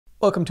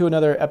Welcome to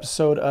another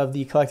episode of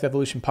the Collective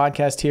Evolution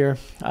podcast here.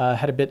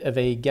 Had a bit of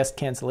a guest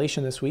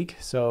cancellation this week,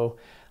 so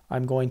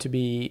I'm going to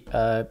be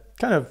kind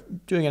of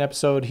doing an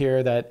episode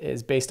here that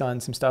is based on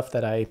some stuff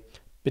that I've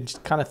been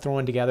kind of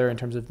throwing together in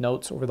terms of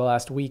notes over the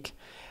last week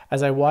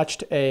as I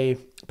watched a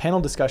panel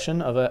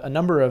discussion of a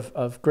number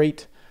of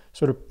great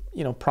sort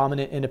of,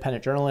 prominent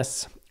independent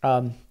journalists.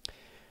 I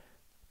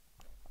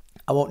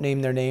won't name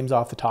their names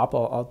off the top.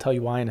 I'll tell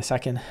you why in a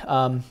second.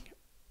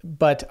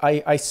 But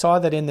I saw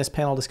that in this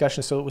panel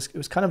discussion, so it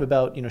was kind of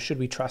about, should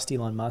we trust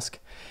Elon Musk,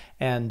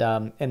 and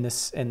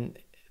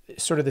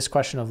sort of this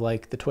question of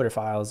like the Twitter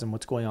files and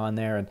what's going on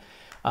there,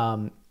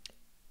 and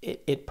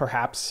it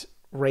perhaps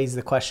raised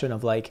the question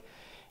of like,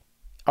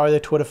 are the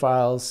Twitter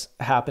files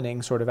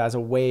happening sort of as a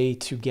way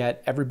to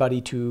get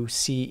everybody to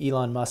see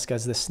Elon Musk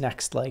as this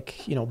next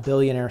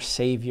billionaire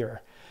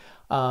savior,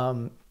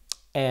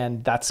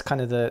 and that's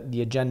kind of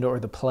the agenda or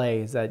the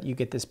play, is that you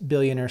get this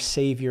billionaire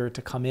savior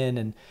to come in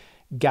and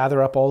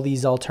gather up all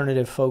these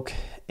alternative folk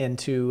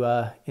into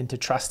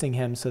trusting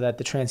him so that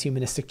the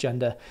transhumanistic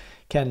agenda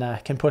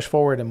can push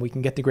forward and we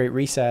can get the Great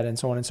Reset and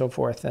so on and so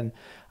forth. And,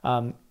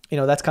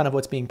 that's kind of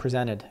what's being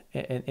presented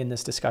in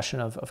this discussion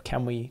of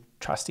can we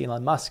trust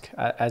Elon Musk,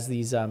 as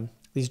these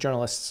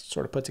journalists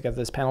sort of put together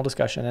this panel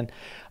discussion. And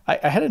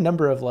I had a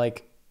number of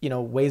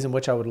ways in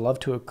which I would love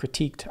to have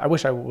critiqued. I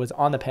wish I was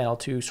on the panel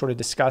to sort of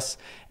discuss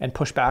and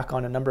push back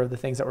on a number of the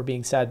things that were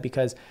being said,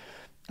 because,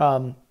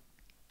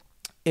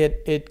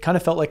 it kind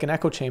of felt like an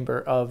echo chamber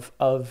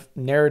of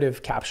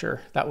narrative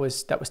capture that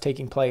was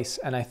taking place.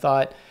 And I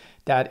thought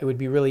that it would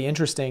be really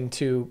interesting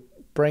to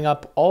bring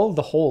up all of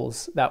the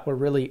holes that were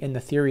really in the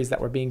theories that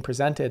were being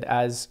presented,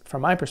 as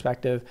from my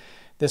perspective,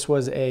 this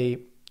was a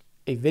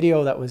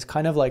video that was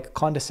kind of like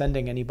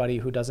condescending anybody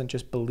who doesn't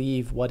just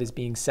believe what is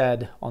being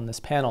said on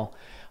this panel,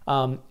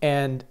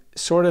 and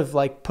sort of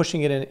like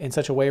pushing it in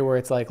such a way where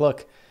it's like,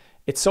 look,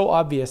 it's so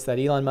obvious that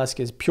Elon Musk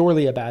is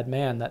purely a bad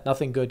man, that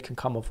nothing good can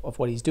come of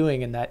what he's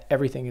doing, and that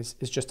everything is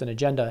just an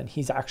agenda, and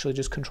he's actually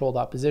just controlled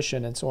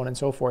opposition and so on and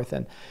so forth.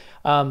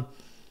 And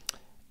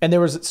there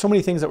was so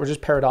many things that were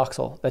just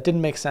paradoxical, that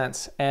didn't make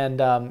sense.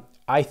 And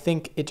I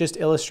think it just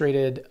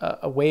illustrated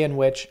a way in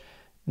which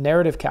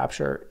narrative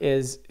capture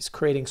is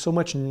creating so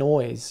much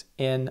noise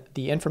in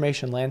the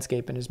information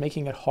landscape and is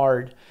making it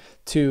hard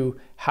to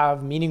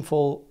have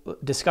meaningful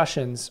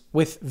discussions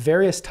with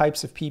various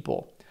types of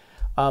people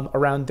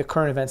around the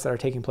current events that are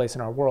taking place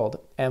in our world.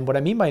 And what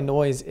I mean by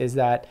noise is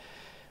that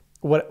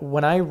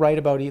when I write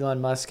about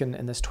Elon Musk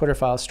and this Twitter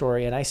file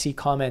story, and I see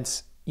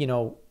comments,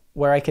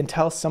 where I can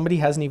tell somebody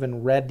hasn't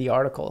even read the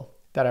article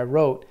that I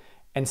wrote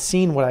and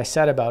seen what I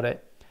said about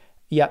it,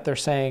 yet they're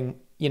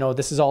saying,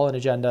 this is all an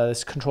agenda,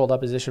 this controlled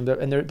opposition,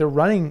 and they're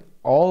running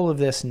all of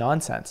this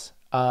nonsense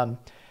in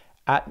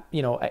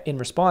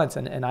response,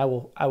 and I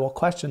will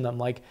question them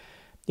like,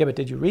 yeah, but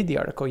did you read the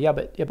article? Yeah,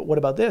 but what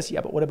about this?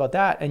 Yeah, but what about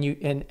that? And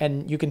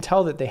you can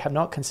tell that they have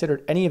not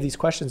considered any of these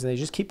questions, and they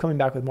just keep coming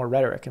back with more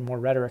rhetoric and more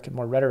rhetoric and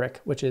more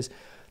rhetoric, which is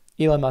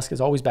Elon Musk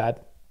is always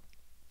bad.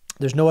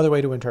 There's no other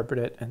way to interpret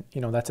it, and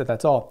that's it.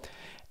 That's all.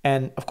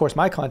 And of course,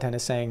 my content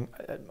is saying,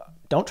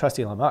 don't trust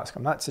Elon Musk.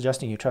 I'm not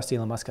suggesting you trust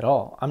Elon Musk at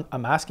all.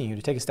 I'm asking you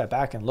to take a step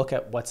back and look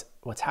at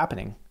what's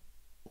happening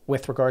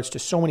with regards to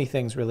so many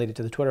things related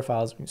to the Twitter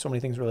files, so many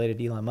things related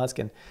to Elon Musk,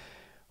 and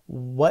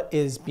what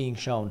is being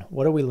shown?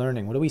 What are we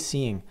learning? What are we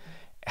seeing?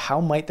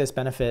 How might this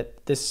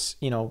benefit this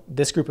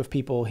group of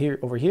people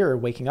over here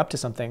waking up to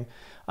something?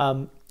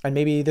 And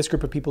maybe this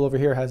group of people over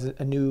here has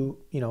a new,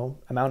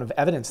 amount of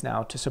evidence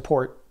now to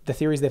support the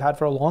theories they've had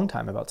for a long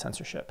time about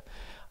censorship.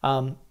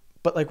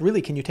 But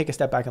really, can you take a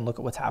step back and look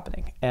at what's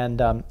happening?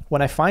 And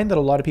when I find that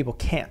a lot of people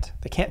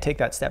they can't take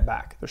that step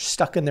back. They're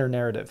stuck in their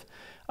narrative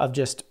of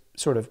just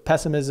sort of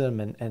pessimism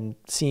and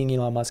seeing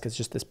Elon Musk as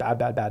just this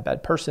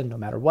bad person, no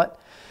matter what.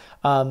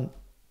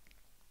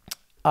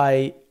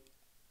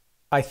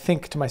 I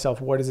think to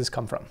myself, where does this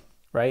come from,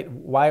 right?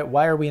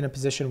 Why are we in a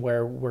position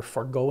where we're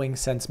foregoing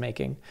sense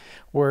making?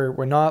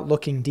 We're not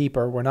looking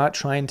deeper. We're not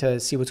trying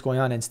to see what's going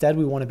on. Instead,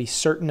 we want to be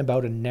certain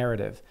about a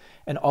narrative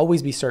and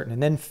always be certain,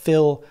 and then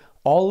fill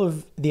all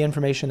of the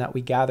information that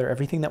we gather,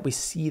 everything that we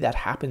see that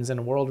happens in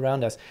the world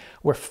around us,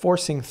 we're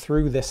forcing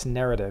through this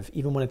narrative,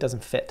 even when it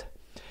doesn't fit.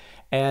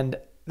 And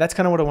that's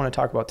kind of what I want to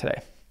talk about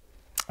today,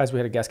 as we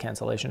had a guest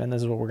cancellation, and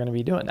this is what we're going to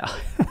be doing now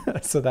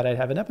so that I'd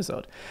have an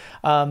episode.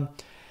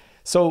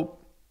 So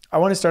I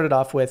want to start it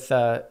off with,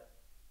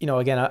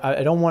 again,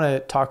 I don't want to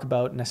talk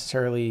about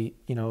necessarily,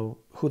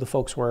 who the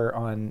folks were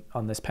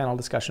on this panel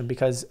discussion,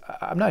 because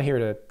I'm not here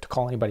to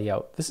call anybody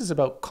out. This is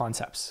about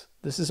concepts.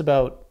 This is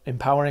about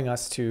empowering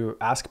us to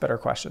ask better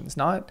questions,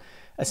 not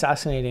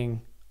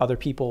assassinating other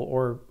people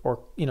or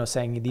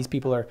saying these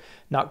people are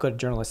not good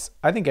journalists.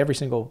 I think every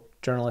single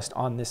journalist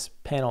on this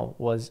panel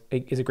is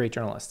a great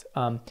journalist.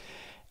 Like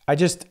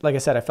I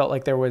said, I felt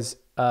like there was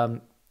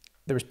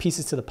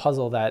pieces to the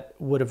puzzle that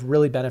would have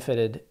really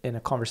benefited in a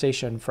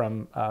conversation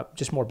from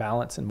just more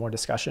balance and more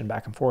discussion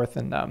back and forth.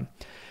 And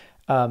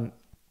I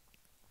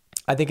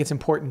think it's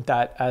important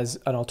that as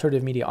an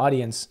alternative media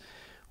audience,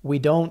 we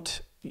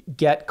don't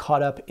get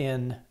caught up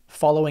in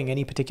following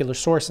any particular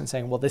source and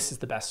saying, well, this is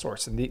the best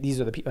source, and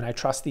these are the people, and I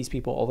trust these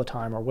people all the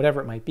time, or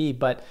whatever it might be.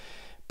 But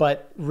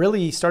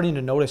really starting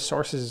to notice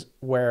sources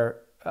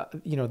where,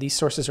 these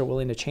sources are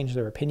willing to change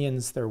their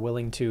opinions. They're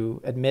willing to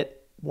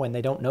admit when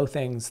they don't know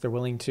things. They're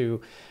willing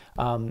to,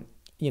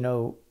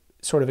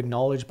 sort of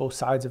acknowledge both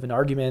sides of an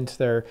argument.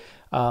 They're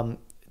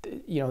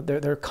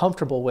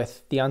comfortable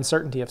with the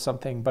uncertainty of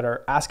something, but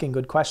are asking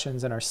good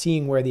questions and are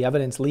seeing where the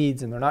evidence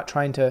leads. And they're not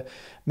trying to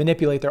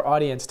manipulate their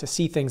audience to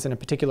see things in a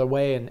particular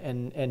way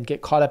and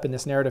get caught up in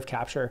this narrative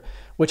capture,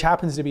 which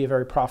happens to be a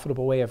very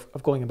profitable way of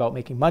going about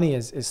making money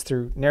is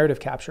through narrative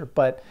capture,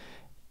 but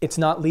it's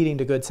not leading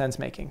to good sense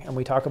making. And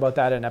we talk about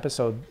that in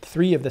episode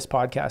 3 of this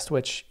podcast,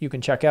 which you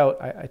can check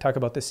out. I talk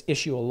about this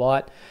issue a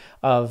lot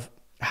of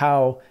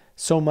how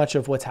so much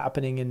of what's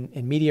happening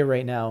in media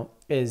right now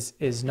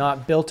is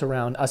not built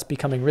around us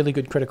becoming really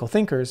good critical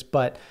thinkers,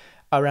 but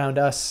around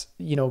us,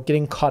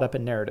 getting caught up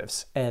in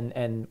narratives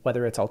and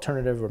whether it's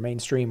alternative or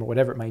mainstream or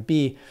whatever it might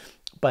be,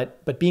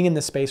 but being in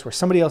this space where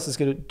somebody else is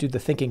going to do the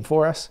thinking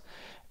for us,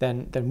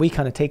 then we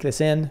kind of take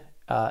this in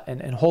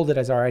and hold it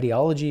as our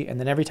ideology. And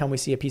then every time we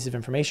see a piece of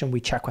information,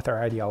 we check with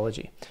our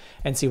ideology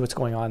and see what's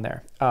going on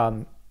there.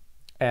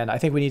 And I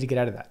think we need to get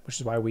out of that, which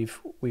is why we've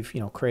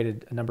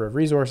created a number of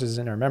resources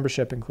in our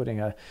membership, including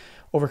a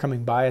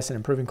Overcoming Bias and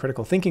Improving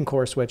Critical Thinking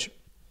course, which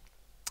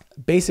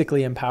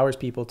basically empowers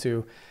people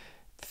to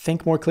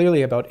think more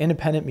clearly about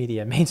independent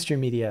media, mainstream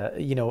media,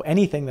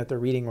 anything that they're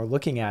reading or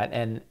looking at,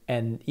 and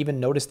even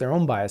notice their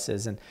own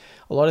biases. And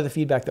a lot of the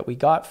feedback that we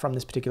got from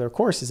this particular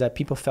course is that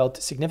people felt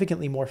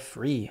significantly more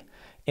free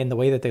in the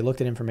way that they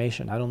looked at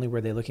information. Not only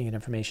were they looking at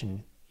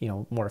information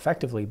more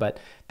effectively, but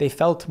they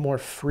felt more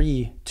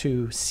free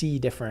to see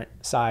different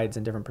sides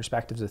and different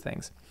perspectives of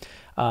things.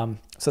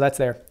 So that's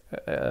there,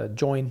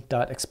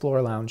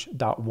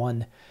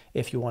 join.explorelounge.one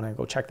if you want to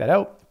go check that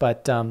out.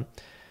 But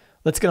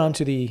let's get on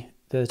to the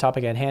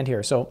topic at hand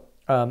here. So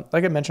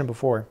like I mentioned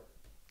before,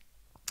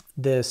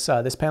 this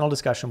panel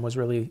discussion was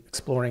really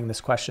exploring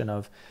this question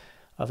of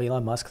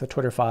Elon Musk, the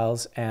Twitter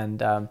files,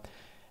 and a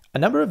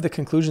number of the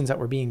conclusions that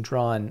were being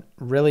drawn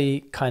really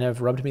kind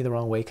of rubbed me the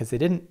wrong way because they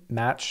didn't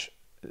match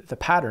the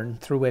pattern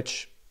through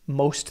which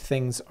most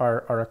things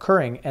are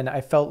occurring. And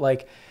I felt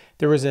like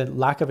there was a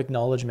lack of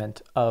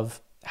acknowledgement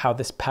of how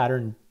this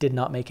pattern did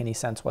not make any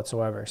sense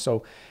whatsoever.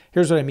 So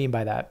here's what I mean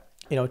by that.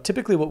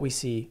 Typically what we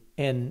see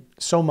in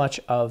so much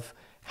of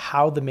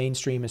how the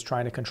mainstream is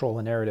trying to control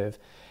a narrative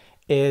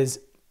is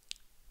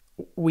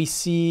we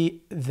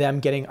see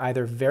them getting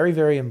either very,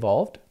 very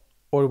involved,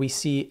 or we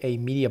see a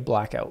media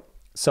blackout.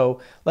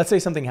 So let's say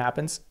something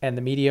happens and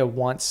the media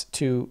wants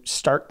to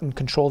start and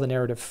control the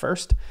narrative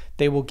first.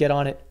 They will get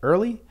on it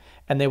early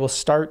and they will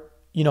start,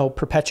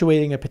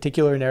 perpetuating a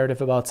particular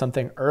narrative about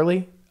something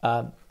early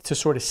to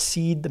sort of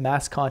seed the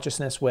mass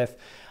consciousness with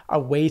a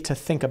way to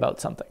think about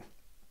something.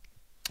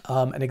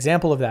 An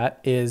example of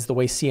that is the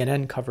way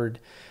CNN covered,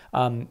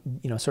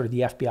 sort of the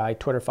FBI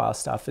Twitter file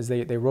stuff. Is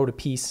they wrote a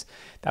piece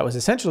that was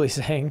essentially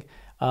saying,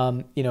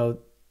 the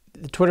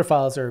Twitter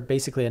files are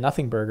basically a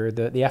nothing burger.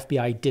 The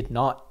FBI did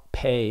not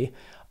pay,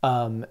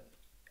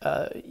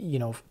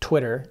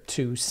 Twitter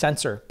to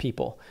censor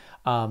people.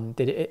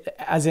 They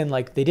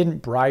didn't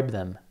bribe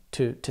them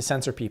to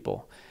censor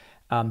people.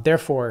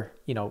 Therefore,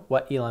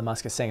 what Elon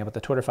Musk is saying about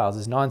the Twitter files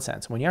is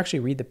nonsense. When you actually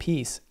read the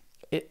piece,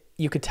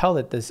 you could tell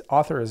that this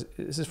author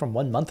this is from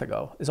 1 month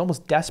ago, is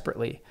almost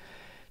desperately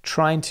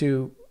trying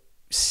to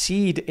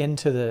seed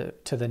into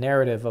the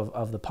narrative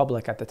of the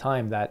public at the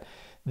time that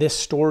this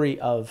story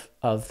of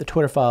the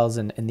Twitter files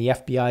and the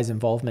FBI's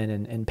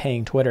involvement in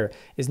paying Twitter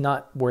is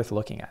not worth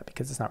looking at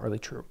because it's not really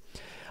true.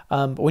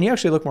 But when you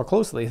actually look more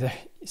closely, the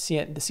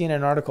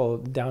CNN article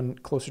down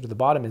closer to the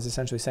bottom is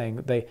essentially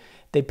saying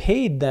they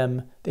paid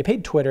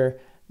Twitter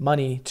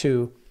money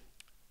to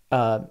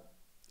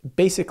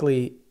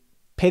basically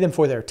pay them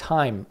for their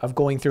time of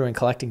going through and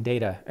collecting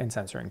data and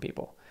censoring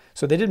people.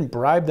 So they didn't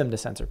bribe them to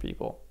censor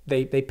people.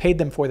 They paid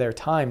them for their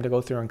time to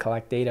go through and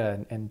collect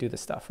data and do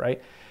this stuff,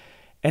 right?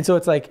 And so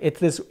it's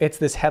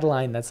this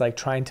headline that's like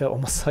trying to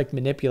almost like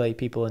manipulate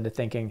people into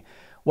thinking,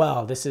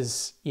 well, this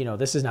is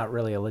not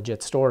really a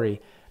legit story.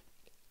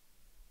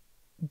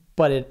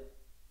 But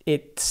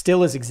it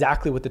still is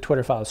exactly what the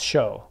Twitter files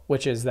show,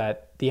 which is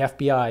that the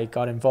FBI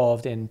got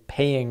involved in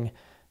paying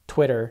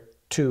Twitter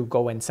to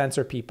go and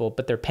censor people,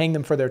 but they're paying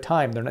them for their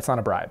time. It's not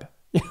a bribe.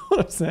 You know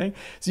what I'm saying?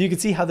 So you can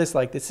see how this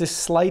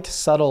slight,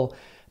 subtle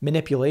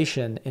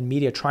manipulation in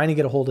media trying to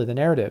get a hold of the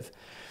narrative.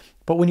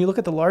 But when you look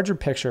at the larger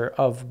picture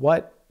of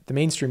what the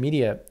mainstream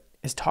media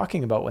is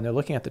talking about when they're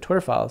looking at the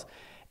Twitter files,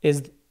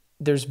 is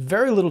there's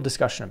very little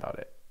discussion about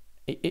it.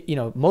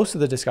 Most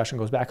of the discussion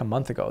goes back a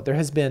month ago. There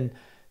has been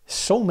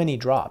so many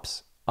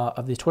drops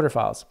of these Twitter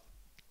files,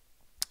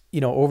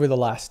 over the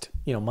last,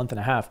 month and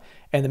a half,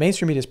 and the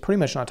mainstream media is pretty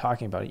much not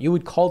talking about it. You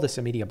would call this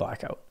a media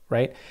blackout,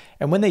 right?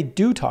 And when they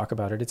do talk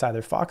about it, it's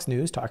either Fox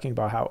News talking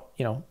about how,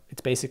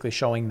 it's basically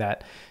showing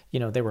that,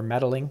 they were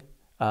meddling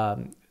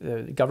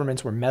the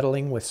governments were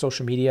meddling with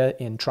social media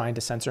in trying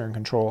to censor and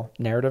control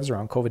narratives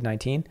around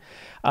COVID-19.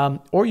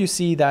 Or you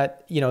see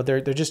that,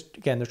 they're just,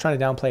 again, they're trying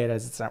to downplay it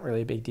as it's not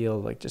really a big deal,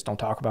 like just don't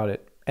talk about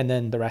it. And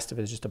then the rest of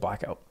it is just a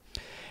blackout.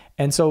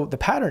 And so the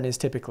pattern is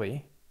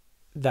typically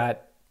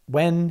that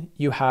when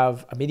you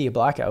have a media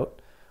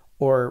blackout,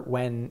 or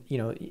when,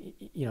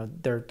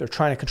 they're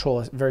trying to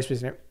control a very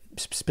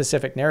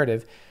specific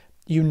narrative,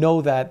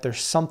 that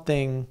there's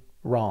something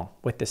wrong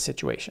with this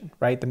situation,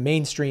 right? The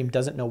mainstream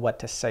doesn't know what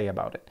to say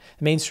about it.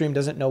 The mainstream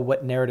doesn't know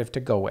what narrative to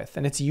go with.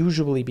 And it's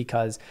usually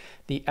because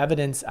the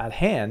evidence at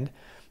hand,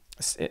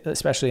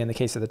 especially in the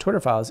case of the Twitter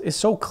files, is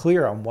so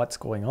clear on what's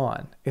going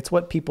on. It's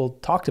what people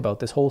talked about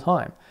this whole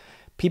time.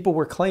 People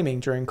were claiming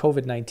during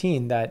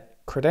COVID-19 that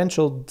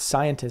credentialed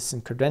scientists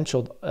and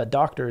credentialed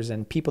doctors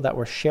and people that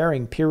were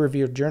sharing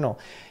peer-reviewed journal,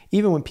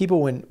 even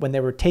when they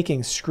were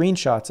taking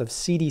screenshots of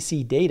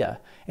CDC data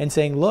and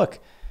saying, look,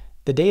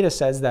 the data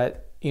says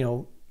that,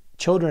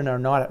 children are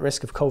not at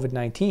risk of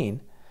COVID-19,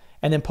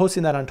 and then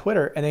posting that on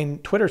Twitter, and then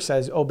Twitter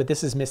says, oh, but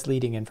this is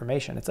misleading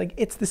information. It's like,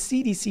 it's the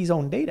CDC's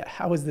own data.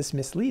 How is this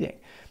misleading,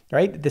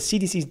 right? The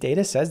CDC's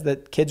data says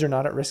that kids are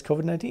not at risk of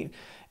COVID-19.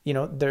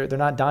 They're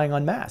not dying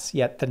en masse,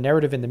 yet the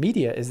narrative in the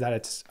media is that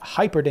it's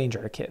hyper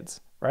danger to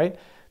kids, right?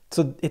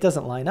 So it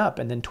doesn't line up,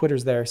 and then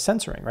Twitter's there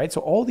censoring, right? So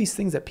all these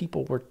things that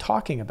people were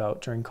talking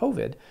about during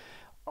COVID,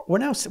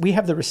 we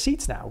have the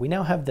receipts now. We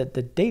now have the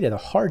data, the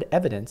hard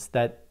evidence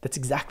that's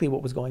exactly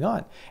what was going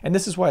on. And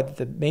this is why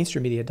the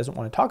mainstream media doesn't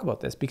want to talk about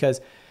this, because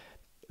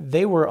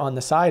they were on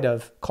the side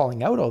of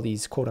calling out all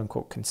these quote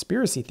unquote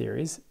conspiracy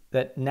theories,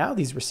 that now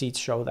these receipts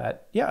show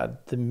that, yeah,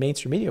 the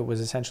mainstream media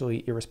was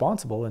essentially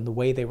irresponsible in the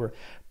way they were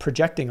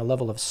projecting a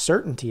level of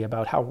certainty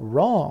about how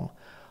wrong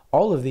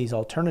all of these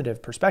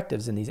alternative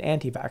perspectives and these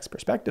anti-vax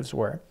perspectives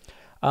were,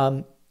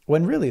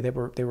 when really they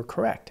were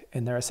correct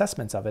in their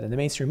assessments of it. And the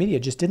mainstream media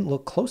just didn't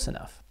look close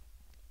enough.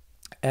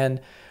 And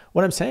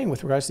what I'm saying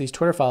with regards to these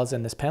Twitter files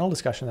and this panel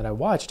discussion that I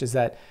watched is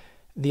that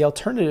the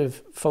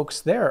alternative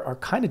folks there are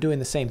kind of doing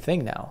the same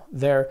thing now.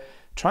 They're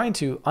trying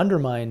to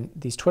undermine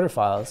these Twitter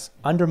files,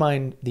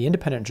 undermine the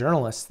independent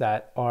journalists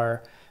that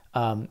are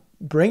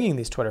bringing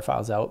these Twitter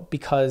files out,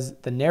 because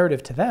the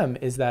narrative to them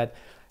is that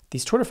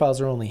these Twitter files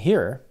are only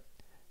here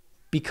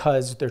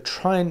because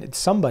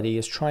somebody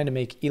is trying to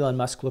make Elon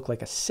Musk look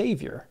like a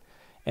savior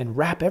and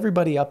wrap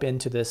everybody up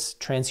into this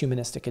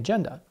transhumanistic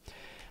agenda.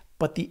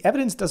 But the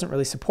evidence doesn't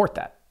really support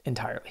that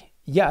entirely.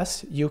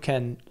 Yes, you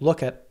can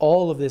look at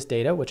all of this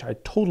data, which I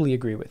totally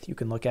agree with. You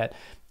can look at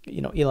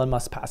Elon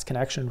Musk's past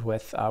connections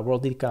with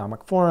World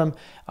Economic Forum,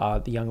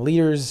 the Young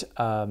Leaders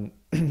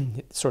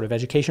sort of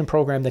education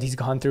program that he's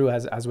gone through,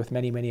 as with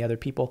many, many other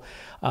people.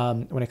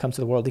 When it comes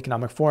to the World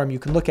Economic Forum, you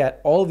can look at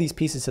all of these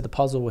pieces to the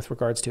puzzle with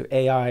regards to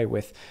AI,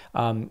 with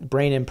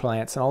brain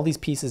implants, and all these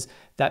pieces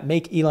that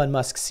make Elon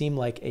Musk seem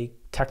like a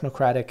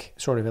technocratic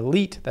sort of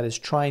elite that is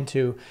trying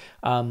to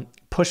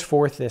push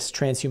forth this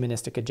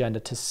transhumanistic agenda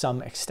to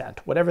some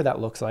extent. Whatever that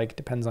looks like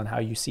depends on how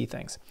you see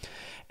things.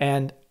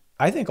 And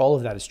I think all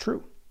of that is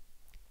true.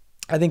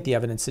 I think the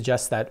evidence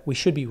suggests that we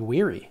should be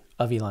weary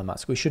of Elon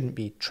Musk. We shouldn't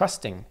be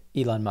trusting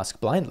Elon Musk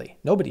blindly.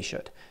 Nobody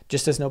should.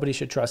 Just as nobody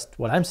should trust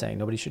what I'm saying.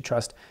 Nobody should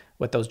trust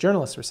what those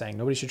journalists are saying.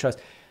 Nobody should trust.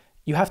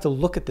 You have to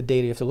look at the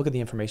data. You have to look at the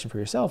information for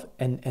yourself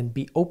and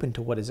be open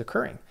to what is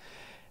occurring.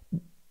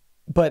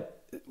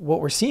 But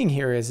what we're seeing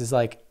here is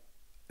like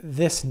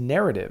this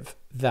narrative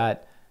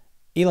that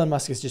Elon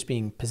Musk is just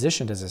being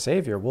positioned as a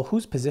savior. Well,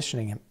 who's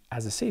positioning him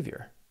as a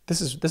savior?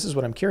 This is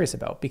what I'm curious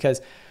about,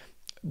 because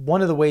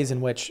one of the ways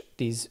in which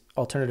these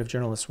alternative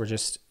journalists were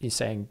just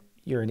saying,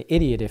 you're an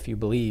idiot if you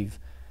believe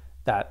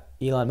that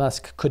Elon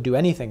Musk could do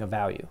anything of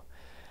value,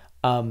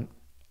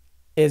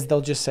 is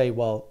they'll just say,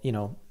 well,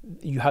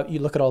 you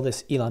look at all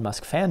this Elon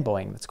Musk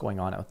fanboying that's going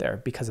on out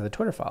there because of the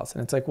Twitter files.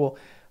 And it's like, well,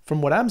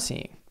 from what I'm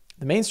seeing,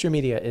 the mainstream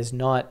media is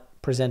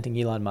not presenting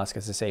Elon Musk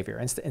as a savior.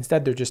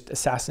 Instead, they're just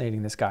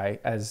assassinating this guy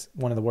as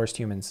one of the worst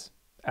humans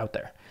out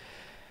there.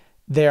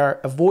 They're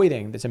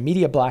avoiding, there's a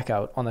media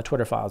blackout on the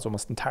Twitter files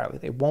almost entirely.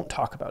 They won't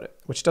talk about it,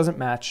 which doesn't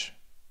match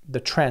the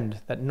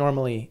trend that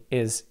normally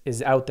is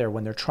out there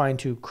when they're trying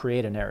to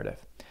create a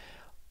narrative.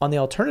 On the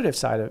alternative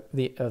side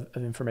of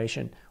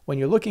information, when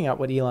you're looking at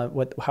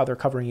how they're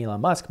covering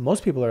Elon Musk,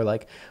 most people are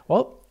like,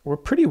 well, we're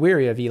pretty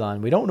weary of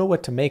Elon. We don't know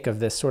what to make of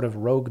this sort of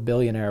rogue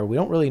billionaire. We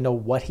don't really know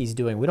what he's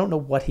doing. We don't know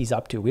what he's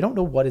up to. We don't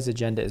know what his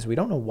agenda is. We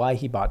don't know why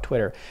he bought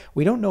Twitter.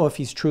 We don't know if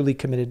he's truly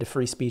committed to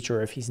free speech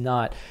or if he's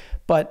not.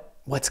 But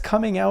what's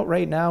coming out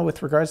right now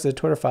with regards to the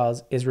Twitter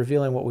files is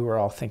revealing what we were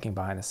all thinking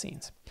behind the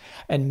scenes.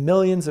 And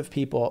millions of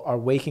people are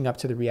waking up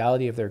to the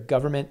reality of their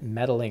government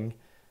meddling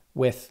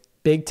with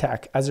big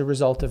tech as a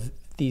result of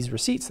these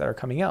receipts that are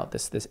coming out,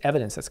 this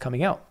evidence that's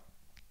coming out.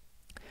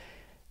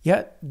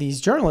 Yet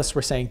these journalists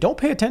were saying, don't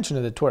pay attention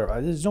to the Twitter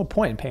files. There's no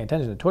point in paying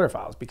attention to the Twitter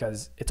files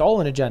because it's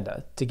all an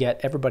agenda to get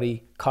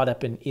everybody caught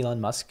up in Elon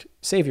Musk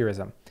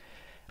saviorism.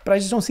 But I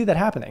just don't see that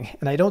happening.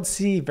 And I don't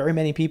see very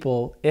many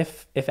people,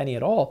 if any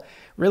at all,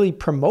 really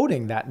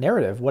promoting that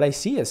narrative. What I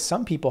see is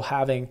some people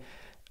having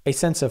a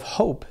sense of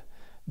hope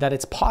that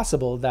it's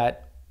possible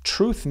that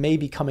truth may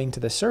be coming to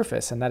the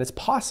surface, and that it's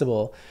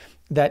possible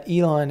that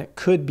Elon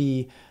could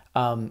be,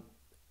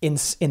 in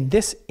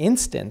this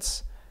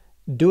instance,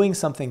 doing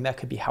something that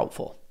could be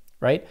helpful,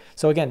 right?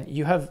 So again,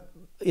 you have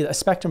a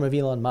spectrum of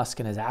Elon Musk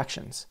and his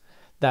actions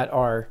that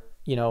are,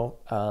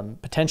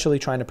 potentially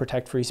trying to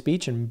protect free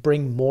speech and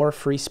bring more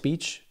free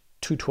speech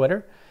to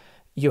Twitter.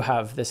 You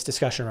have this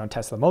discussion around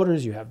Tesla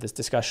Motors. You have this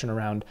discussion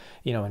around,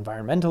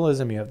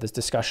 environmentalism. You have this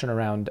discussion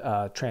around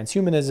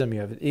transhumanism.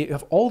 You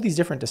have all these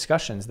different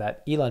discussions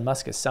that Elon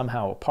Musk is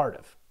somehow a part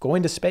of,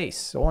 going to space,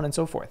 so on and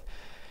so forth.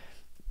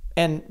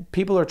 And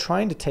people are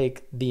trying to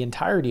take the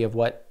entirety of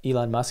what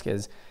Elon Musk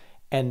is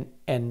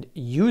and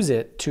use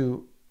it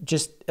to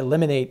just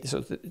eliminate,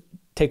 so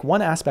take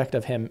one aspect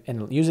of him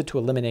and use it to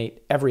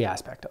eliminate every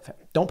aspect of him.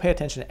 Don't pay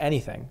attention to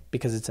anything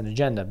because it's an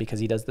agenda, because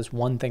he does this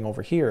one thing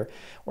over here,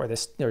 or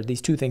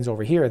these two things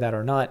over here that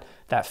are not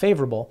that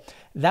favorable.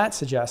 That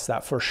suggests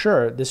that for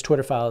sure this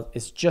Twitter file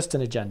is just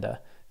an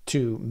agenda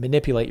to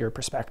manipulate your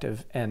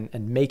perspective and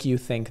make you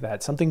think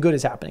that something good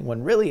is happening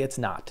when really it's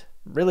not.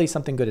 Really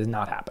something good is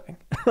not happening,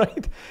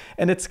 right?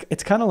 And it's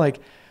kind of like,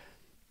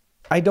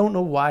 I don't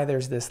know why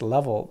there's this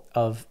level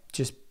of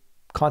just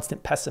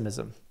constant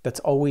pessimism that's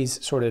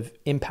always sort of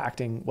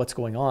impacting what's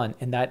going on.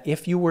 And that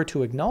if you were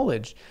to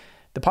acknowledge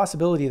the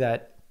possibility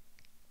that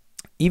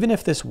even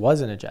if this was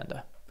an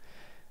agenda,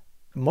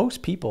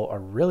 most people are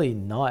really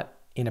not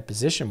in a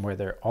position where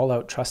they're all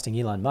out trusting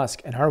Elon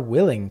Musk and are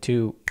willing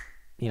to,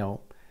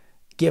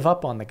 give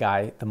up on the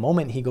guy the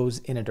moment he goes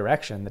in a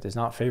direction that is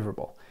not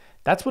favorable.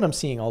 That's what I'm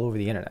seeing all over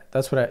the internet.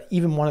 That's what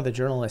even one of the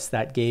journalists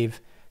that gave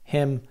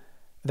him,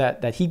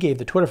 that he gave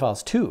the Twitter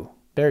files to,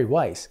 Bari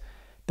Weiss,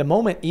 the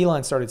moment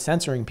Elon started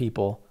censoring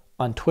people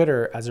on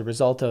Twitter as a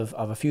result of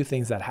a few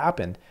things that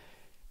happened,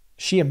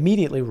 she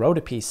immediately wrote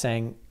a piece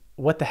saying,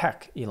 what the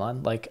heck,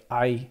 Elon? Like,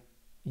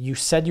 you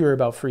said you were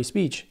about free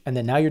speech and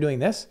then now you're doing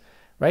this,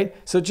 right?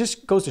 So it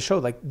just goes to show,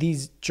 like,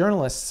 these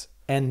journalists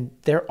and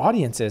their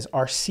audiences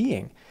are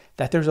seeing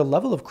that there's a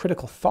level of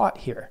critical thought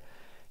here,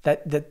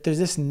 that there's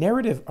this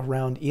narrative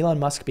around Elon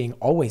Musk being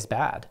always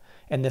bad,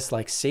 and this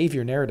like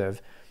savior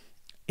narrative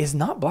is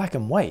not black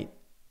and white.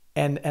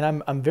 And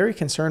I'm very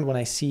concerned when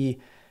I see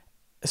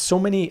so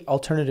many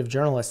alternative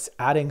journalists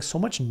adding so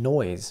much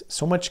noise,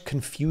 so much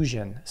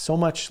confusion, so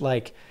much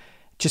like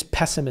just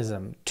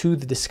pessimism to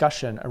the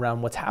discussion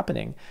around what's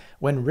happening,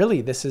 when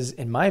really this is,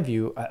 in my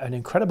view, an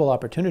incredible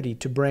opportunity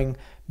to bring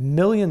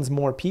millions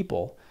more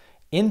people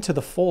into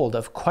the fold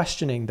of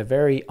questioning the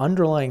very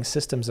underlying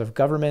systems of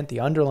government, the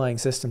underlying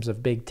systems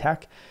of big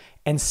tech,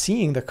 and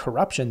seeing the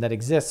corruption that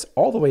exists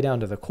all the way down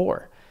to the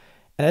core.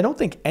 And I don't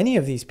think any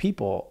of these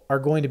people are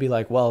going to be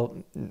like,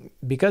 well,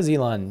 because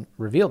Elon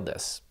revealed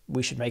this,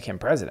 we should make him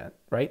president,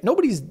 right?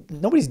 Nobody's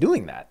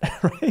doing that,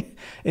 right?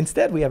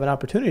 Instead, we have an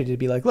opportunity to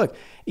be like, look,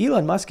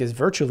 Elon Musk is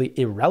virtually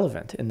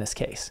irrelevant in this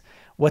case.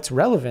 What's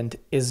relevant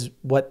is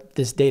what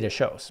this data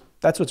shows.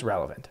 That's what's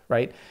relevant,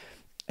 right?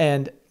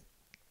 And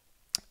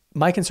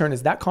my concern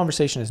is that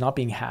conversation is not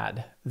being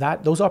had,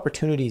 that those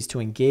opportunities to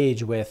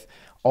engage with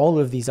all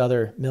of these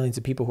other millions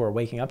of people who are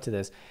waking up to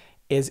this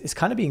is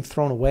kind of being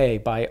thrown away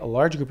by a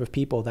large group of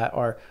people that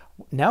are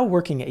now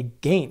working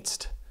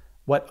against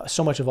what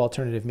so much of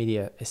alternative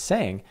media is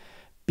saying,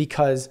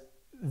 because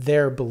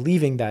they're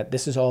believing that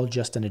this is all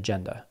just an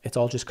agenda. It's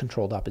all just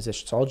controlled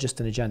opposition. It's all just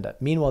an agenda.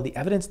 Meanwhile, the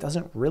evidence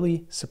doesn't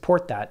really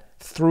support that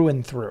through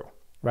and through,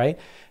 right?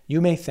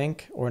 You may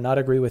think or not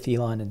agree with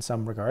Elon in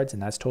some regards,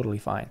 and that's totally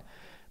fine.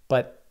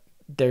 But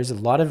there's a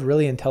lot of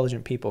really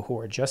intelligent people who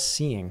are just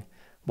seeing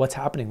what's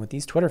happening with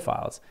these Twitter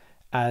files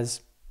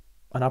as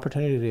an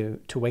opportunity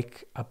to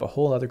wake up a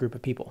whole other group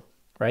of people,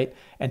 right?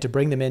 And to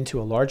bring them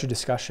into a larger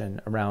discussion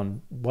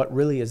around what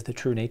really is the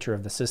true nature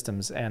of the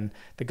systems and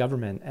the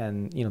government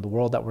and the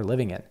world that we're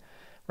living in,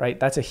 right?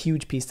 That's a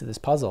huge piece to this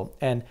puzzle.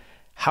 And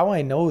how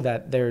I know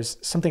that there's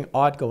something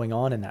odd going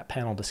on in that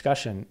panel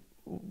discussion,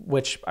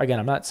 which again,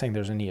 I'm not saying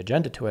there's any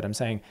agenda to it. I'm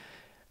saying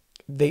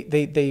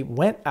they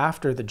went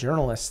after the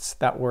journalists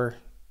that were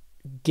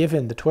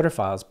given the Twitter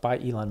files by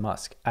Elon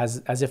Musk,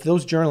 as if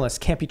those journalists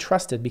can't be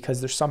trusted because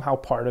they're somehow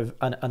part of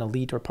an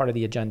elite or part of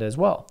the agenda as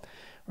well,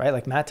 right?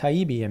 Like Matt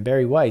Taibbi and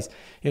Bari Weiss,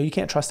 you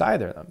can't trust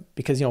either of them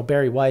because,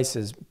 Bari Weiss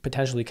is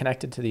potentially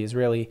connected to the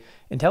Israeli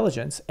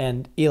intelligence,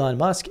 and Elon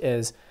Musk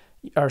Matt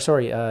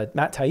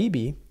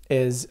Taibbi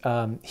is,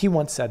 he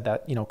once said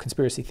that,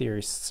 conspiracy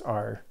theorists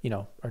are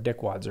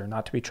dickwads or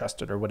not to be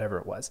trusted or whatever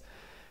it was.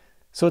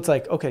 So it's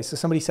like, okay, so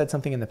somebody said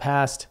something in the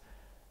past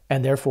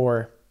and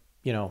therefore,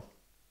 we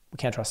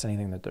can't trust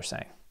anything that they're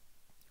saying,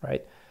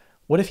 right?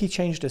 What if he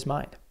changed his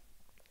mind?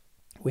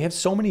 We have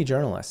so many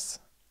journalists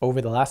over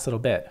the last little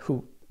bit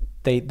who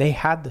they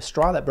had the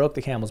straw that broke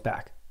the camel's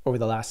back over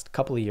the last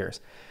couple of years.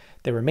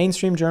 They were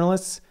mainstream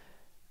journalists.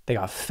 They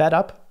got fed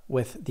up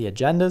with the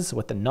agendas,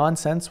 with the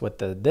nonsense, with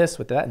the this,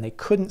 with that, and they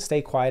couldn't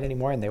stay quiet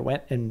anymore, and they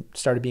went and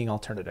started being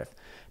alternative.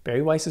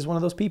 Bari Weiss is one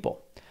of those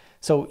people.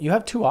 So you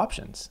have two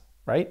options,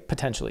 right?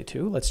 Potentially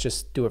two. Let's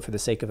just do it for the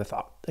sake of the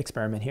thought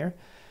experiment here.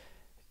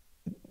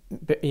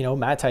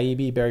 Matt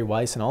Taibbi, Barry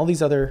Weiss, and all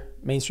these other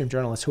mainstream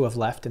journalists who have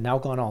left and now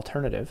gone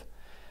alternative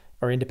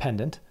or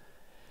independent,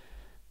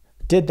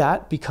 did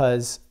that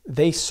because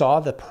they saw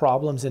the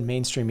problems in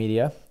mainstream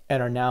media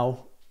and are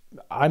now,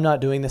 I'm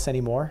not doing this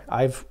anymore.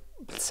 I've,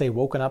 say,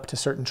 woken up to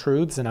certain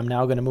truths and I'm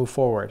now going to move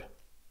forward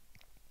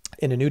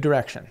in a new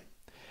direction.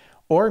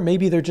 Or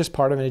maybe they're just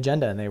part of an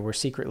agenda and they were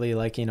secretly,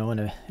 like, in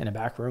a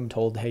back room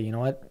told, hey, you know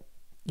what,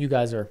 you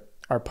guys are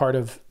part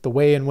of the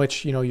way in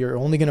which, you're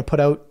only going to put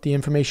out the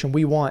information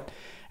we want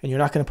and you're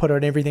not going to put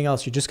out everything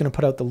else. You're just going to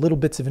put out the little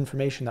bits of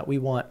information that we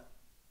want.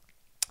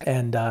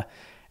 And you're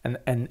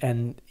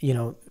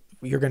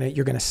going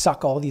to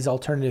suck all these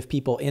alternative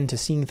people into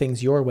seeing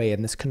things your way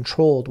in this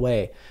controlled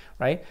way.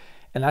 Right.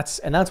 And that's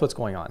what's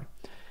going on.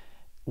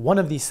 One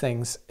of these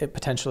things, it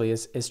potentially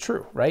is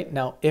true, right?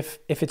 Now, if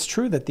it's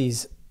true that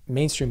these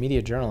mainstream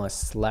media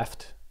journalists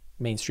left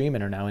mainstream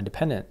and are now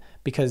independent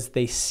because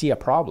they see a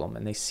problem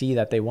and they see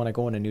that they want to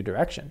go in a new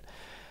direction,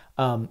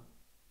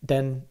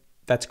 then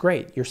that's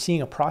great. You're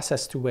seeing a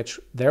process through which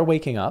they're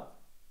waking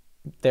up,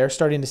 they're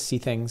starting to see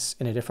things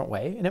in a different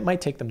way, and it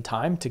might take them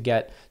time to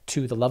get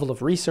to the level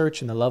of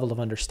research and the level of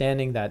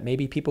understanding that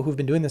maybe people who've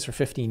been doing this for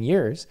 15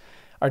 years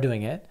are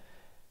doing it,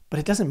 but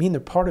it doesn't mean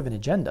they're part of an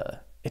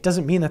agenda. It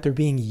doesn't mean that they're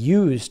being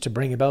used to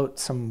bring about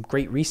some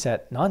great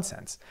reset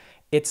nonsense.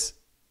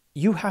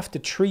 You have to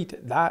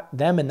treat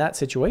them in that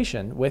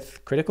situation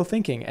with critical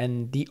thinking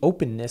and the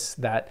openness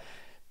that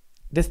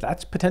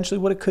that's potentially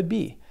what it could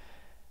be.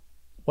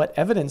 What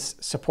evidence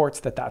supports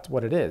that that's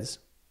what it is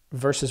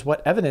versus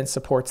what evidence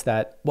supports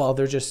that, well,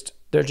 they're just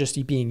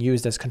being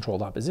used as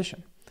controlled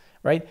opposition,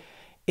 right?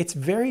 It's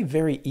very,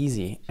 very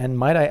easy, and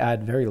might I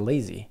add, very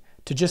lazy,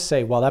 to just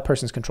say, well, that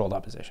person's controlled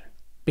opposition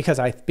because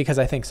I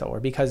think so, or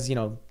because,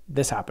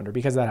 this happened, or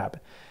because that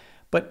happened.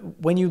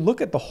 But when you look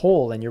at the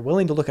whole and you're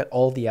willing to look at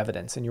all the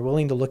evidence and you're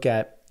willing to look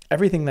at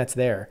everything that's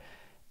there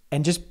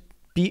and just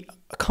be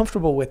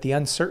comfortable with the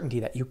uncertainty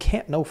that you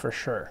can't know for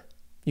sure.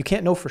 You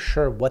can't know for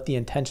sure what the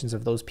intentions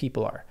of those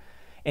people are.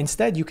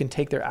 Instead, you can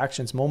take their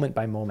actions moment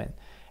by moment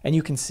and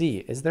you can see,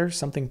 is there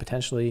something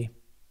potentially,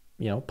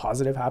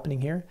 positive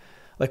happening here?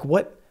 Like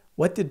what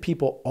did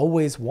people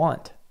always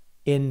want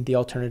in the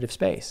alternative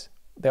space?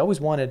 They always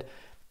wanted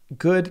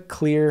good,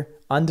 clear,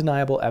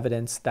 undeniable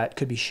evidence that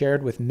could be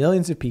shared with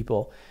millions of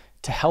people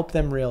to help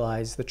them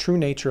realize the true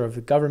nature of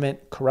the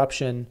government,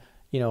 corruption,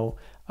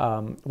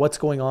 what's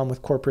going on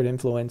with corporate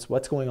influence,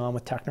 what's going on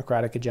with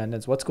technocratic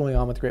agendas, what's going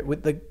on with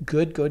the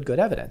good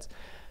evidence.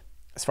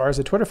 As far as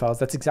the Twitter files,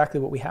 that's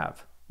exactly what we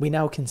have. We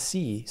now can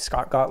see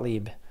Scott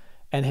Gottlieb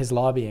and his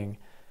lobbying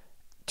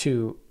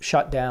to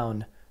shut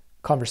down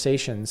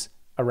conversations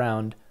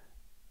around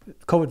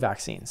COVID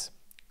vaccines.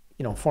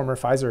 Former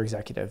Pfizer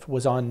executive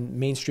was on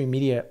mainstream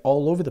media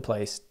all over the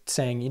place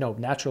saying,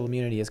 natural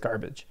immunity is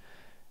garbage.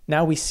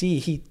 Now we see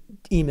he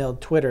emailed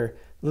Twitter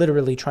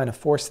literally trying to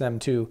force them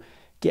to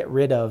get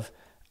rid of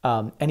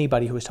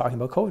anybody who was talking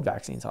about COVID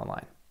vaccines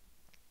online.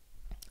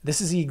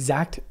 This is the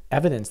exact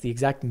evidence, the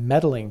exact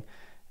meddling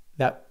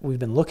that we've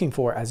been looking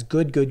for as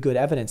good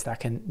evidence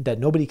that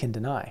nobody can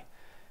deny.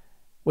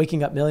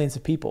 Waking up millions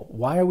of people.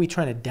 Why are we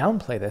trying to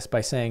downplay this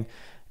by saying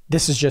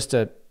this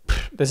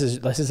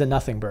is a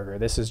nothing burger.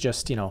 This is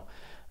just,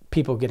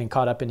 people getting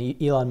caught up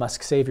in Elon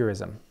Musk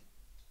saviorism.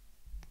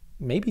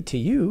 Maybe to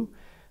you,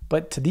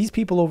 but to these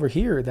people over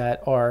here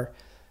that are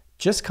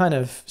just kind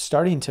of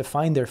starting to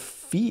find their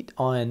feet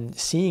on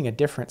seeing a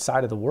different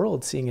side of the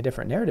world, seeing a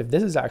different narrative,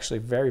 this is actually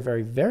very,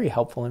 very, very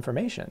helpful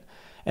information.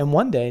 And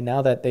one day,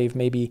 now that they've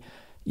maybe,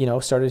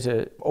 started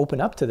to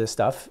open up to this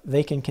stuff,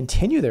 they can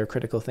continue their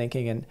critical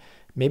thinking and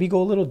maybe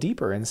go a little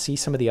deeper and see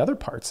some of the other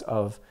parts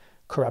of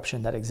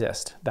corruption that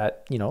exist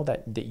that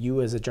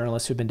you as a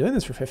journalist who've been doing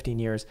this for 15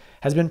 years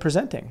has been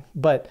presenting.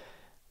 But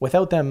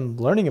without them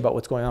learning about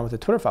what's going on with the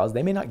Twitter files,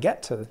 they may not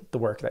get to the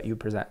work that you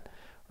present,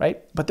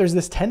 right? But there's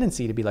this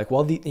tendency to be like,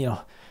 well, the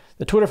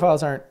Twitter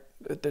files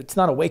it's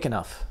not awake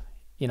enough,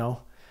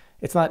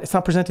 it's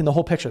not presenting the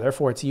whole picture.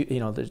 Therefore it's,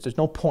 there's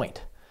no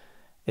point.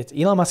 It's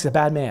Elon Musk is a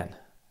bad man.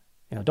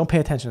 Don't pay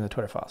attention to the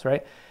Twitter files,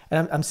 right?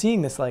 And I'm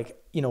seeing this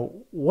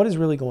what is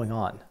really going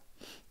on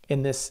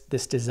in this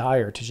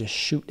desire to just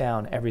shoot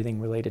down everything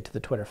related to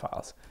the Twitter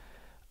files?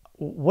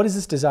 What is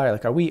this desire?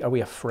 Like, are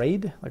we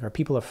afraid? Like, are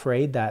people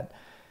afraid that,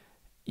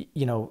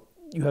 you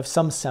have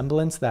some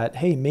semblance that,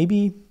 hey,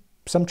 maybe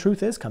some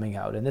truth is coming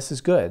out and this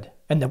is good,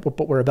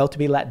 but we're about to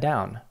be let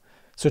down.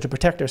 So to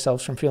protect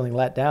ourselves from feeling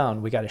let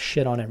down, we got to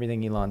shit on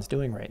everything Elon's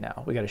doing right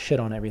now. We got to shit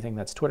on everything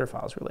that's Twitter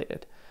files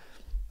related.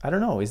 I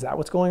don't know. Is that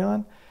what's going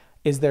on?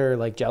 Is there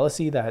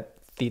jealousy that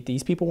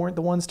these people weren't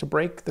the ones to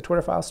break the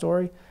Twitter file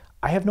story?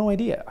 I have no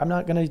idea. I'm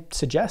not going to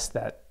suggest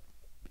that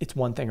it's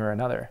one thing or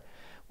another.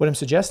 What I'm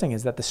suggesting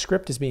is that the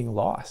script is being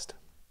lost,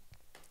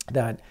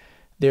 that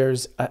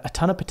there's a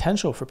ton of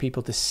potential for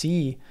people to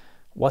see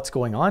what's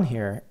going on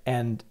here.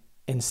 And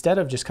instead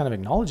of just kind of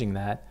acknowledging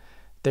that,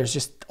 there's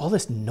just all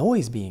this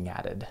noise being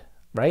added,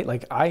 right?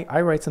 Like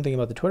I write something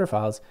about the Twitter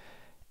files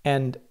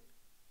and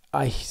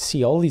I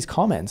see all these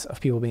comments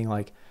of people being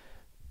like,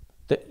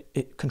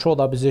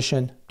 controlled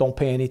opposition, don't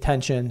pay any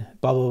attention,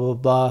 blah, blah, blah,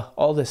 blah,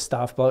 all this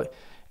stuff. Blah.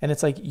 And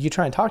it's like you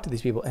try and talk to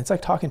these people, and it's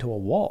like talking to a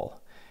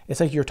wall. It's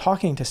like you're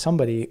talking to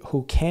somebody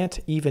who can't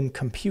even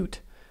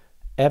compute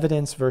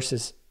evidence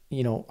versus,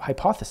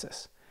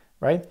 hypothesis,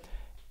 right?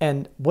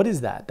 And what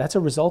is that? That's a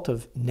result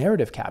of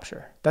narrative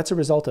capture. That's a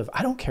result of,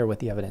 I don't care what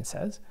the evidence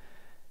says.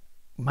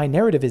 My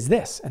narrative is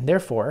this, and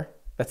therefore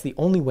that's the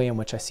only way in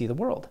which I see the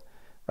world,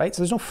 right?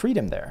 So there's no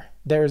freedom there.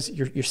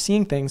 You're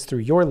seeing things through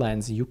your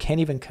lens. You can't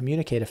even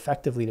communicate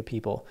effectively to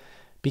people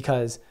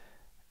because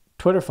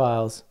Twitter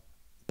files,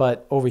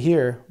 but over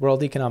here,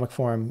 World Economic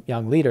Forum,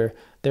 young leader,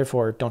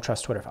 therefore don't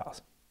trust Twitter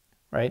files,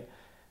 right?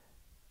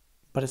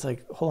 But it's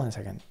like, hold on a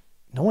second.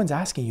 No one's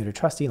asking you to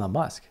trust Elon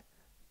Musk.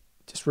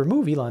 Just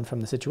remove Elon from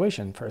the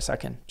situation for a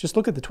second. Just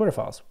look at the Twitter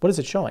files. What is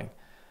it showing?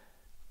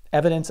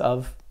 Evidence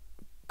of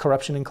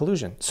corruption and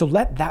collusion. So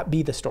let that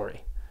be the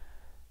story.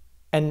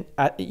 And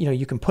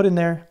you can put in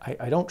there,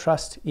 I don't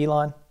trust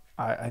Elon.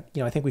 I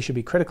think we should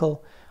be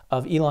critical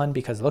of Elon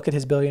because look at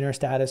his billionaire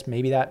status.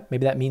 Maybe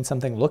that means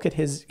something. Look at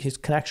his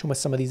connection with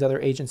some of these other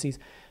agencies.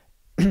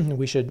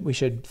 we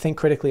should think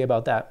critically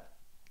about that.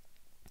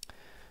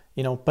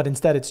 But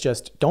instead it's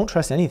just don't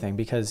trust anything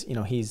because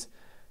he's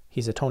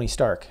a Tony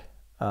Stark.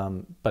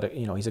 But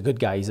he's a good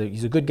guy.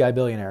 He's a good guy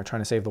billionaire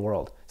trying to save the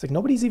world. It's like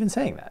nobody's even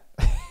saying that.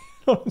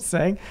 You know what I'm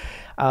saying?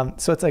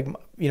 So it's like,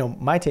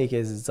 my take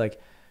is it's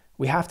like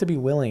we have to be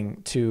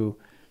willing to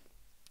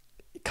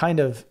kind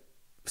of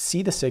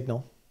see the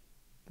signal,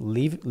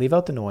 leave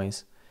out the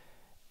noise,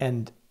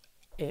 and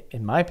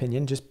in my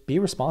opinion, just be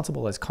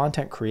responsible as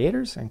content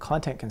creators and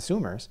content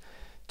consumers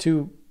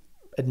to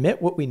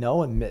admit what we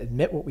know and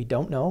admit what we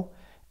don't know,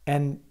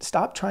 and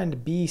stop trying to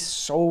be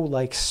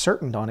so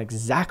certain on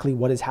exactly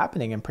what is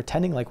happening and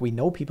pretending like we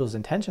know people's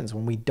intentions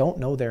when we don't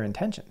know their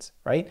intentions,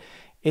 right?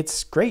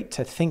 It's great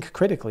to think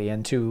critically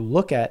and to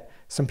look at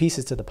some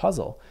pieces to the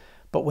puzzle.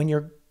 But when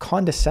you're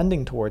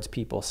condescending towards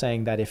people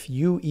saying that if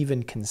you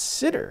even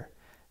consider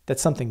that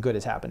something good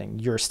is happening,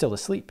 you're still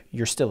asleep,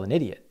 you're still an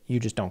idiot,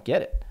 you just don't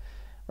get it,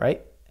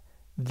 right?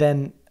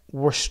 Then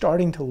we're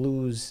starting to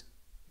lose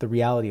the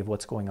reality of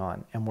what's going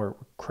on, and we're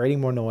creating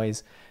more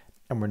noise,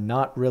 and we're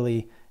not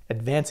really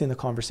advancing the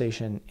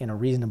conversation in a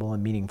reasonable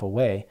and meaningful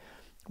way.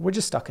 We're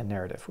just stuck in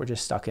narrative. We're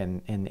just stuck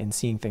in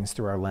seeing things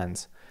through our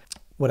lens.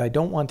 What I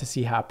don't want to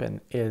see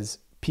happen is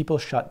people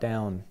shut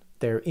down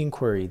their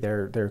inquiry.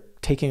 They're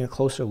taking a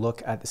closer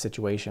look at the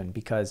situation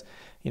because,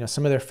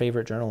 some of their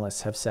favorite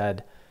journalists have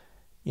said,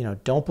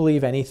 don't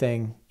believe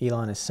anything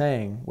Elon is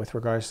saying with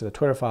regards to the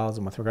Twitter files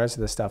and with regards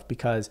to this stuff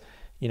because,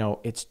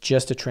 it's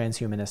just a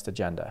transhumanist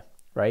agenda,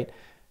 right?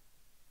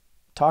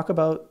 Talk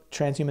about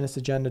transhumanist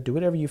agenda, do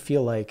whatever you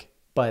feel like,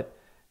 but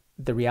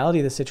the reality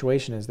of the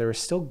situation is there is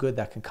still good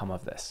that can come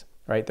of this,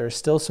 right? There are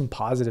still some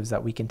positives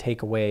that we can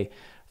take away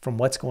from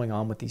what's going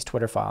on with these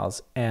Twitter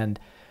files. And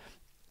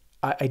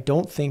I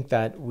don't think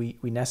that we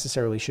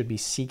necessarily should be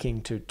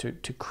seeking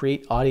to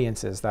create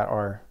audiences that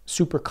are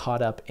super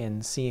caught up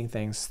in seeing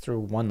things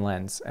through one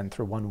lens and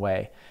through one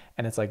way.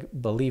 And it's like,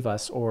 believe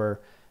us,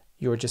 or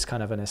you're just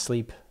kind of an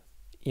asleep,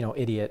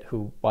 idiot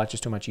who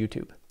watches too much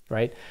YouTube,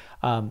 right?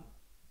 I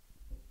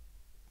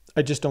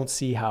just don't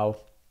see how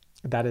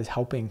that is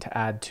helping to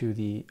add to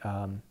the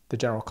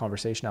general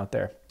conversation out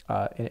there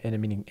in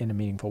a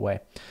meaningful way.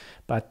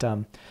 But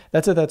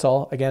that's it. That's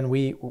all. Again,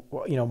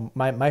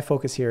 my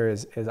focus here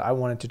is I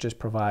wanted to just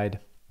provide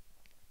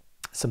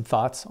some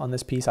thoughts on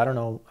this piece. I don't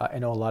know. I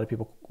know a lot of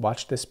people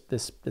watched this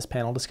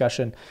panel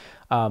discussion.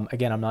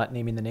 Again, I'm not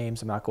naming the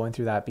names. I'm not going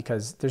through that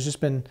because there's just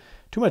been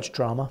too much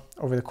drama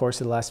over the course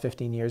of the last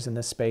 15 years in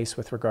this space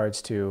with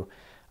regards to,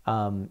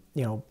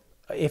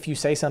 if you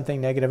say something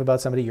negative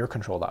about somebody, you're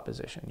controlled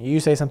opposition. You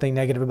say something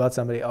negative about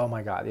somebody, oh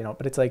my God,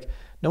 but it's like,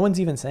 no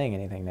one's even saying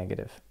anything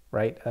negative,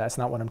 right? That's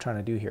not what I'm trying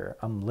to do here.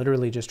 I'm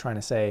literally just trying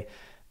to say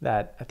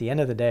that at the end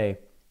of the day,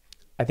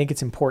 I think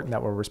it's important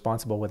that we're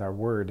responsible with our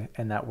word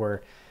and that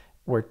we're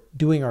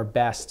doing our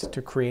best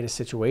to create a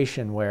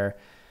situation where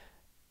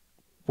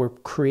we're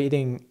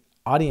creating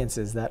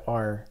audiences that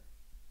are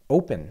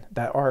open,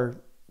 that are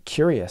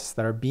curious,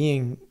 that are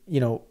being,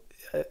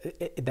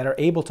 that are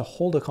able to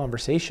hold a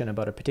conversation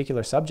about a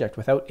particular subject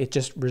without it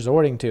just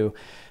resorting to,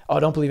 oh,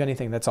 don't believe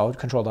anything, that's all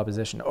controlled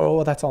opposition.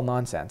 Oh, that's all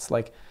nonsense.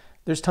 Like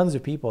there's tons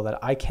of people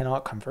that I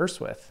cannot converse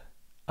with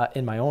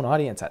in my own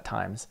audience at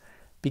times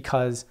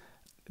because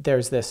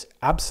there's this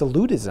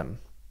absolutism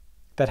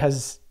that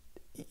has,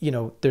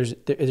 there's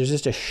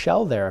just a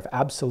shell there of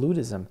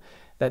absolutism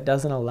that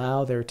doesn't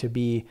allow there to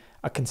be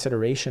a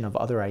consideration of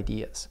other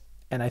ideas.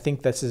 And I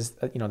think this is,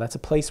 that's a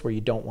place where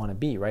you don't want to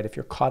be, right? If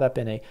you're caught up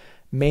in a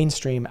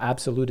mainstream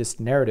absolutist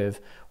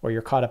narrative or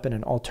you're caught up in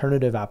an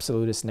alternative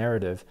absolutist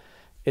narrative,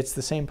 it's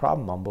the same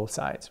problem on both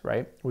sides,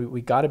 right?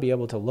 We got to be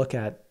able to look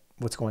at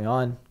what's going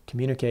on,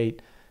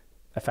 communicate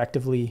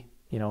effectively,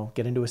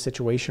 get into a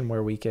situation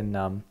where we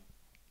can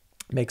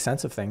make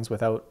sense of things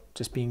without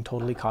just being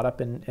totally caught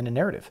up in a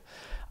narrative.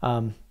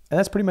 And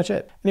that's pretty much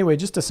it. Anyway,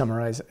 just to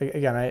summarize,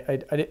 again,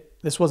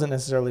 this wasn't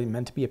necessarily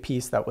meant to be a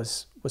piece that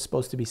was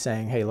supposed to be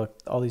saying, hey, look,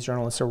 all these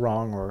journalists are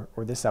wrong or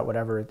this, that,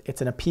 whatever.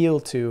 It's an appeal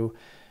to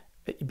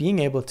being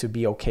able to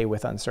be okay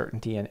with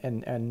uncertainty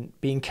and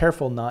being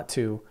careful not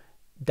to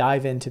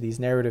dive into these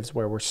narratives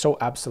where we're so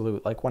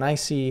absolute. Like when I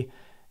see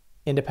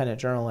independent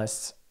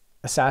journalists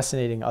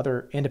assassinating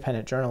other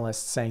independent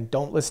journalists, saying,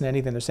 don't listen to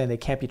anything they're saying, they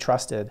can't be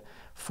trusted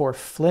for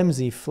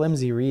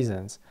flimsy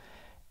reasons.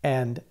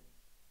 And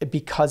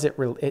because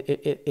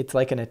it's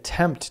like an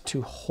attempt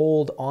to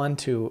hold on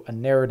to a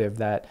narrative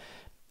that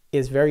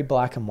is very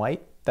black and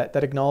white,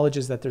 that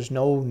acknowledges that there's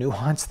no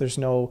nuance, there's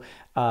no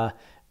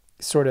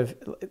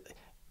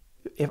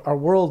if our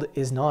world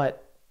is not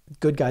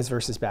good guys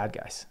versus bad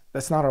guys.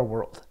 That's not our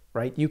world,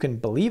 right? You can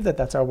believe that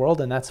that's our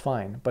world and that's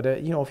fine. But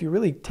if you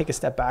really take a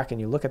step back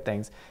and you look at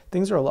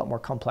things are a lot more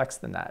complex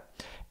than that.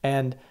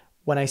 And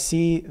when I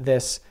see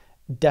this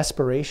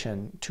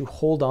desperation to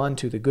hold on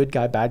to the good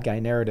guy, bad guy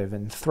narrative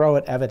and throw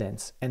at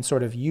evidence and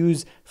sort of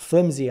use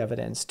flimsy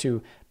evidence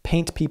to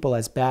paint people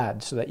as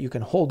bad so that you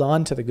can hold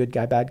on to the good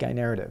guy, bad guy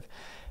narrative,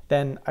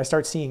 then I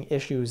start seeing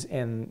issues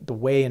in the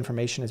way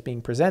information is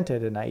being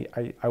presented. And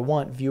I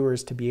want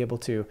viewers to be able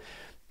to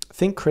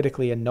think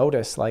critically and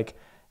notice, like,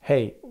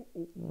 hey,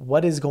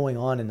 what is going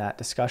on in that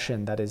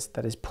discussion that is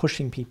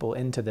pushing people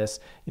into this,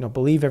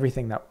 believe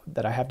everything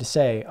that I have to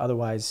say,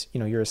 otherwise,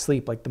 you're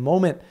asleep. Like the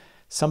moment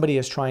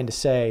somebody's trying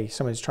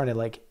to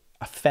like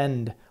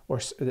offend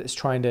or is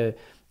trying to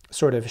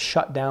sort of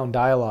shut down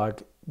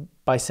dialogue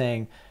by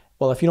saying,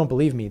 well, if you don't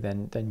believe me,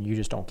 then you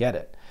just don't get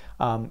it.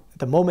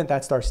 The moment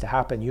that starts to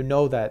happen,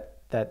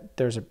 that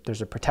there's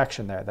a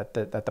protection there,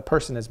 that the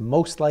person is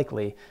most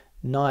likely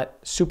not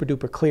super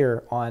duper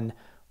clear on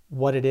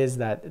what it is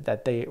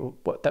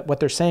what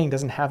they're saying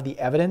doesn't have the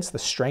evidence, the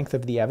strength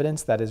of the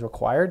evidence that is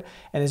required,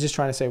 and is just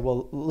trying to say,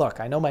 well, look,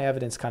 I know my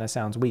evidence kind of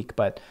sounds weak,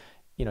 but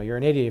you're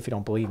an idiot if you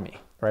don't believe me,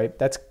 right?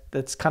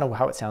 That's kind of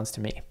how it sounds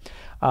to me.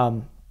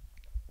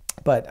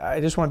 But I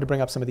just wanted to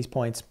bring up some of these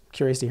points.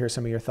 Curious to hear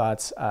some of your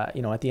thoughts. At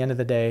the end of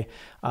the day,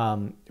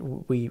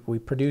 we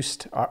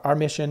produced, our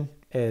mission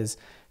is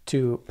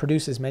to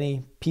produce as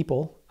many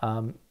people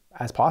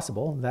as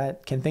possible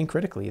that can think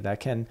critically, that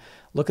can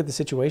look at the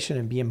situation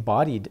and be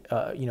embodied,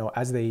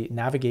 as they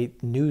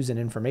navigate news and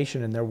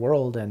information in their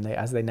world, and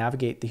as they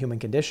navigate the human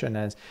condition,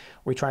 as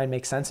we try and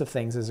make sense of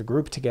things as a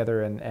group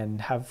together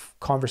and have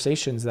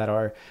conversations that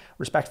are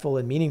respectful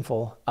and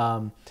meaningful,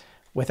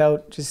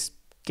 without just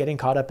getting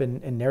caught up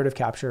in narrative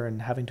capture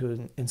and having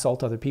to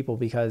insult other people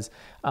because,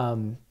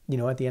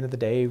 at the end of the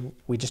day,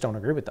 we just don't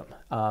agree with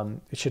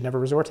them. We should never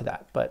resort to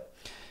that. But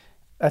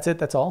that's it.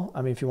 That's all.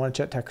 I mean, if you want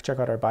to check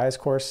out our bias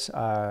course,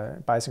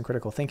 bias and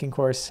critical thinking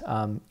course,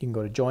 you can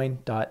go to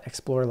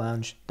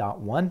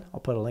join.explorelounge.one. I'll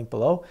put a link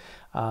below,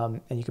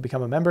 and you can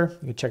become a member.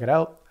 You can check it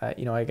out.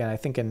 Again, I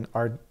think in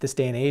this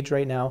day and age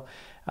right now,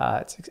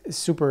 it's a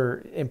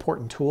super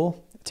important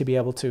tool to be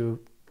able to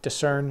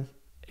discern,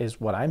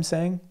 is what I'm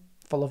saying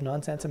full of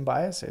nonsense and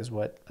bias? Is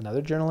what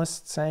another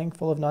journalist saying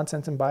full of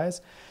nonsense and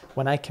bias?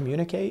 When I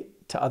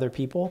communicate to other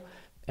people,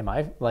 am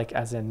I, like,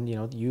 as in,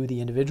 you,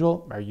 the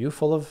individual, are you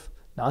full of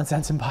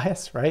nonsense and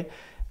bias, right?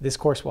 This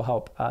course will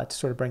help to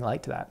sort of bring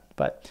light to that.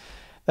 But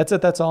that's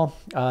it. That's all.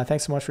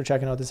 Thanks so much for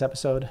checking out this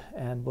episode,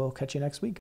 and we'll catch you next week.